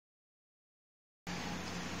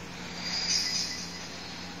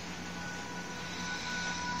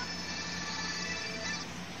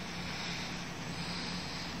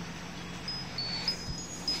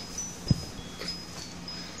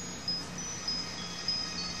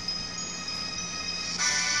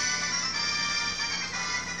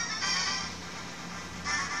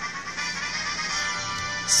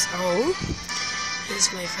So, this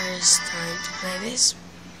is my first time to play this.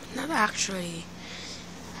 Not actually.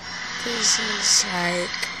 This is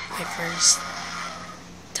like my first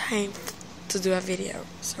time to do a video.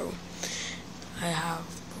 So, I have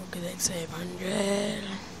Pokédex 500.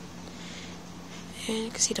 And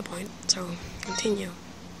you can see the point. So, continue.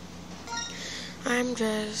 I'm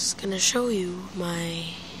just gonna show you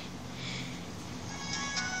my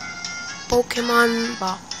Pokemon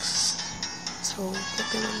box. So,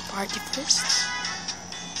 Pokemon party first.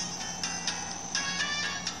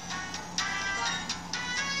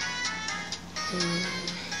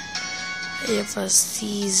 I have a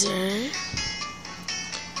Caesar,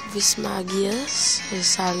 Vismagius, a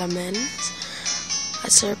Salamence, a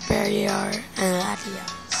Serperior, and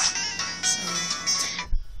Latias.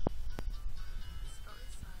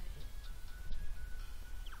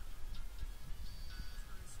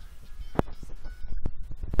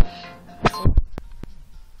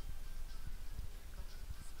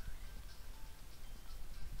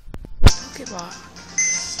 Pokebox.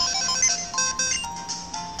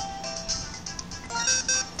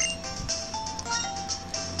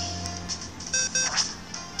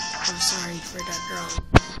 I'm sorry for that wrong.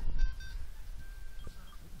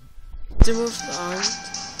 To move on,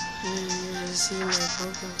 you see my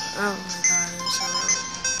Pokemon. Oh my god,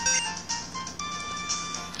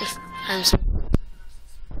 I'm so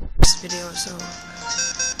this video, so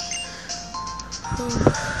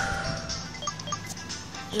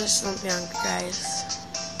just don't be angry, guys.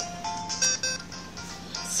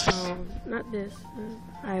 So, not this.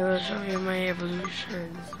 I will show you my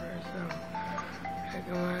evolutions first. So,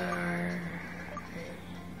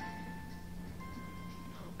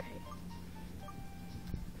 okay.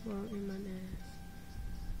 Pokemon is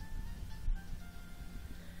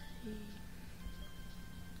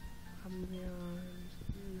Umbreon,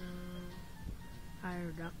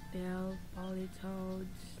 Aerodactyl, Politoed,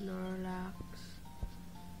 Snorlax.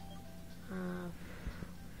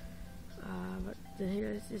 But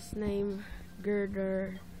here is his name: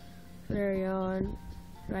 Girder, Flareon,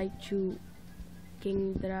 Raichu,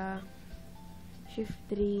 Kingdra,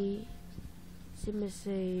 Shiftry,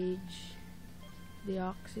 Simisage,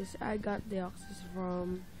 Deoxys. I got Deoxys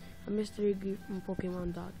from a mystery gift from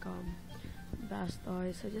Pokemon.com.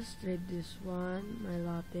 Blastoise, I just trade this one.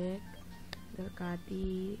 Milotic,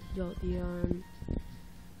 Delcatty, Jolteon,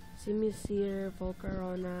 Simisear,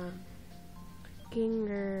 Volcarona,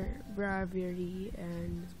 Kinger, Braviary,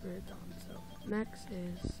 and Spiritomb. So next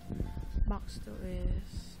is box 2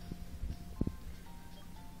 is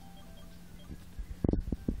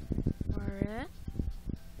Barret.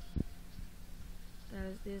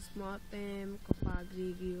 There's this Motem,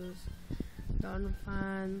 Copagrigius,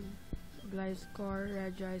 Donphan, Gliscor,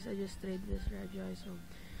 Regice. I just trade this Regice. So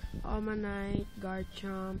Almanite,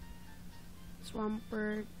 Garchomp,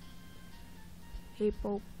 Swampert,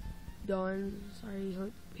 Hippowdon,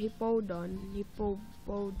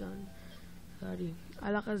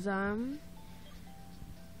 Alakazam,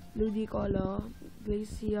 Ludicolo,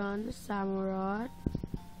 Glaceon, Samurott,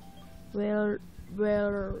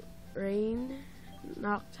 Rain,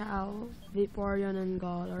 Noctowl, Vaporeon and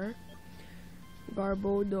Galar,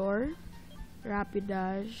 Garbodor,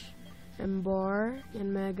 Rapidash, Emboar,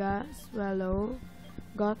 Yanmega, Swallow,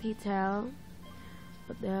 Gothitelle.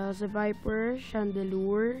 What the hell is a Viper,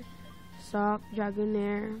 Chandelure, Sock,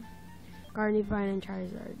 Dragonair, Carnivine, and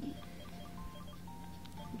Charizard.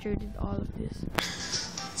 I traded all of this.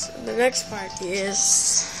 So the next part is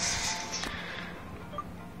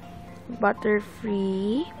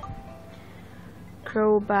Butterfree,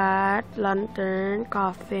 Crobat, Lantern,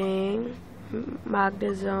 Coughing,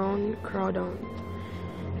 Magnezone, Crawdon.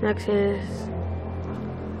 Next is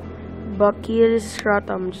Bakil,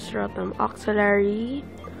 Rotom, Auxiliary,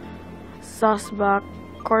 Sasbak,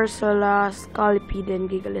 Corsola, Scolipede, and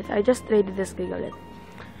Gigalith. I just traded this Gigalith.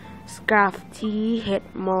 Scrafty,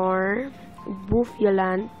 Hitmore,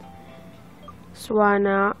 Bouffalant,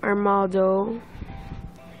 Swanna, Armaldo,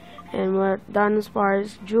 and what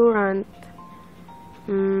Dunsparce, Durant.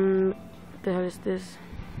 What the hell is this?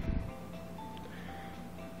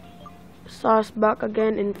 Sasbak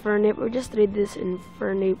again, Infernape. We just read this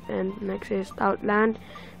Infernape. And next is Stoutland,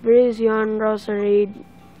 Virizion, Roserade,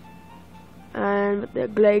 and the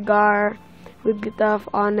Gligar, Wigglytuff,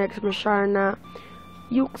 Onix, Musharna,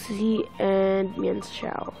 Uxie, and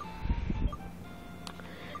Mienshao.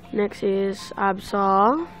 Next is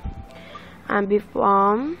Absol,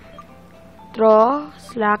 Ambipom, Tro,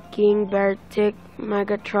 Slacking, Bertic,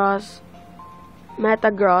 Metagross,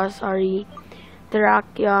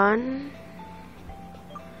 Terrakion,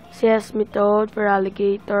 Seismitoad,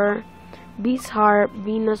 Feraligatr, Beastharp,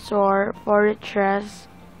 Venusaur, Forretress,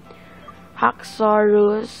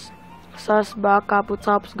 Haxorus, Susba,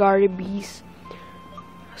 Kabutops, Garibees,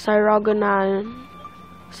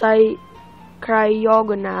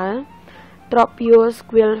 Cryogonal, Tropius,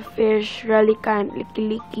 Quillfish, Relicanth,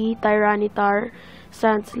 Lickilicky, Tyranitar,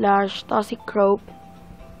 Sandslash, Toxicroak,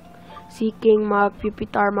 Seaking, Mug,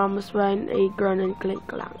 Pupitar, Mamoswine, Aggron, and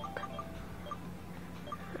Klinklang.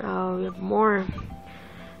 We have more.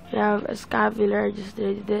 We have Escavalier, I just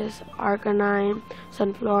did this, Arcanine,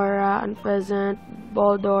 Sunflora, Unpheasant,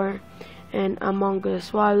 Boldor, and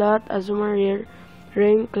Amogus, Swalot, Azumarill,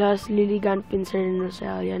 Ringclass, Lilligant, Pinsir, and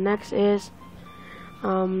Roselia. Next is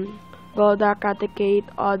Golduck, Raticate,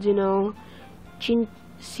 Audino,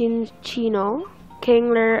 Cinccino,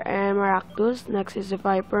 Kingler, and Maractus. Next is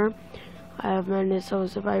Viper. I have many, so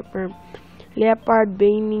Viper. Leopard,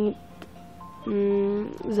 Baney,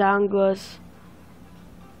 Zangus,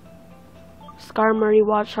 Skarmory,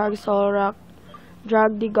 Watchog, Solrock,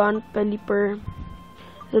 Dragdigon, Pelipper,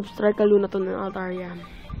 Zipstrike, Lunaton, and Altaria.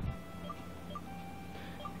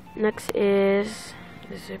 Next is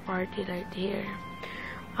this is a party right here.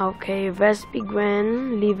 Okay,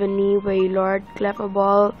 Vespiquen, Livany, Wailord,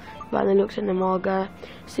 Clefable, Vanillux, and Emolga,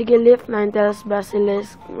 Sigilyph, Ninetales,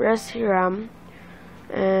 Basilisk, Reshiram,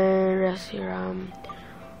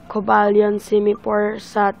 Cobalion, Simipour,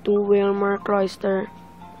 Satu, Wilmer, Cloyster,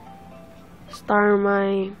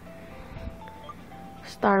 Starmie,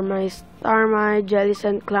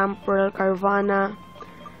 Jellicent, Clamperl, Carvana,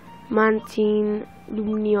 Mantine,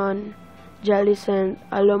 Lumineon, Jellicent,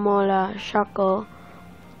 Alomola, Shuckle,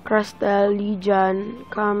 Crustel, Legion,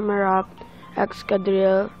 Camerupt,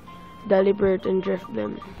 Excadrill, Delibird, and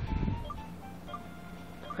Drifblim.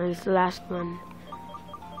 And it's the last one.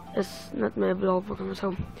 It's not my vlog Pokemon.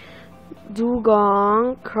 So,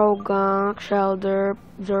 Dugong, Croagunk, Shelder,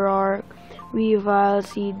 Zoroark, Weavile,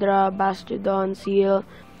 Seadra, Bastiodon, Seal,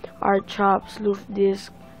 Archops,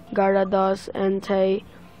 Luffdisc, Gyarados, Entei,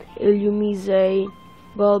 Illumise,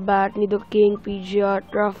 Golbat, Nidoking, Pidgeot,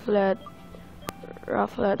 Rufflet,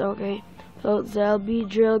 okay. Floatzel,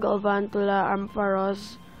 Beedrill, Galvantula,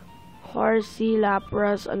 Ampharos, Horsey,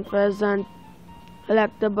 Lapras, Unpheasant,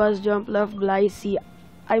 Electabuzz, Jumpluff, Blissey.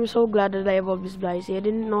 I'm so glad that I evolved this Blissey. I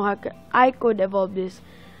didn't know how I could evolve this,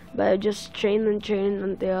 but I just trained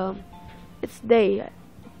until it's day.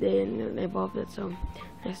 Then I evolved it. So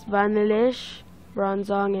next, Vanillish,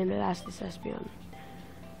 Bronzong, and the last is Espeon.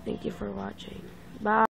 Thank you for watching. Bye.